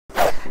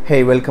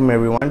Hey, welcome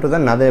everyone to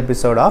another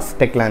episode of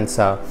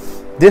TechLancer.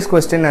 This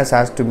question has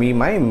asked to me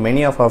by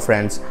many of our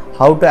friends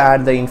how to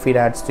add the Infeed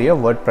ads to your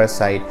WordPress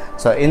site.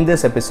 So in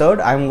this episode,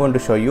 I'm going to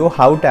show you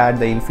how to add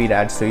the Infeed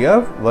ads to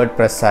your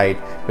WordPress site.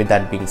 With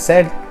that being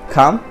said,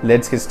 come,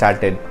 let's get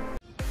started.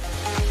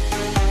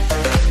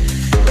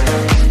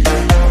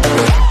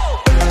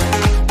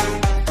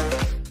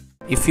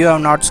 If you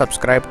have not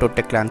subscribed to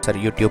TechLancer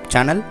YouTube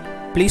channel,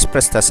 please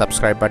press the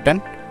subscribe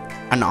button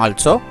and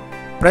also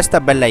press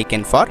the bell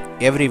icon for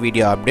every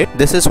video update.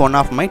 This is one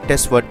of my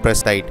test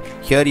WordPress site.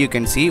 Here you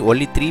can see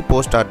only 3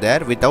 posts are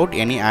there without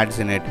any ads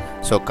in it.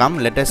 So come,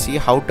 let us see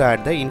how to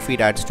add the Infeed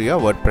ads to your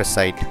WordPress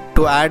site.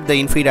 To add the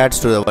Infeed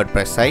ads to the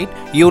WordPress site,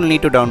 you will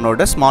need to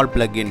download a small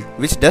plugin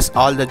which does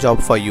all the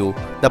job for you.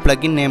 The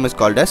plugin name is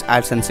called as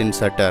AdSense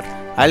Inserter.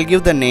 I'll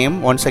give the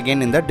name once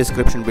again in the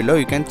description below.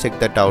 You can check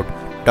that out.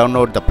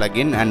 Download the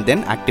plugin and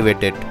then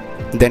activate it.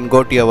 Then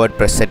go to your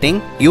WordPress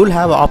setting. You will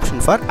have an option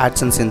for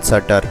AdSense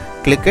Inserter.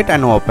 Click it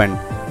and open.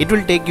 It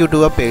will take you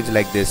to a page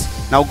like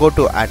this. Now go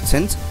to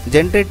AdSense,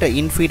 generate an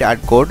Infeed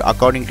ad code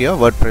according to your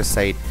WordPress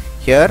site.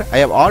 Here I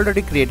have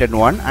already created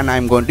one and I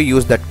am going to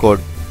use that code.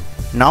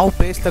 Now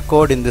paste the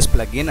code in this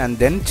plugin and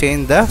then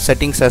change the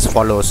settings as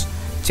follows.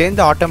 Change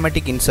the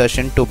automatic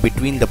insertion to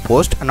between the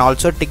post and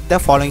also tick the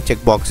following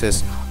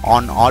checkboxes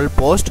on all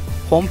post,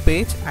 home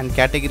page and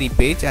category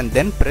page, and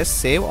then press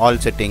save all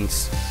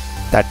settings.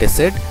 That is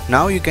it.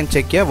 Now you can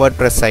check your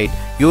WordPress site.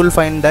 You will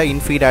find the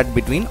Infeed ad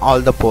between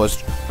all the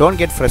posts. Don't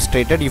get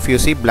frustrated if you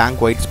see blank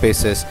white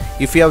spaces.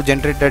 If you have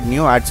generated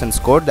new AdSense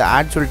code, the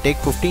ads will take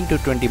 15 to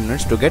 20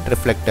 minutes to get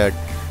reflected.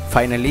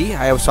 Finally,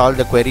 I have solved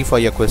the query for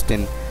your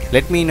question.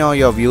 Let me know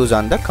your views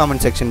on the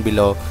comment section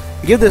below.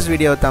 Give this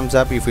video a thumbs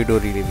up if you do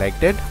really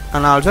liked it,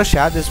 and also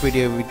share this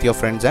video with your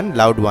friends and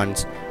loved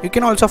ones. You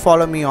can also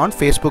follow me on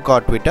Facebook or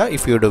Twitter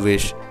if you do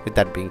wish. With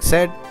that being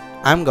said,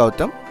 I'm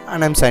Gautam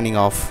and I'm signing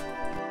off.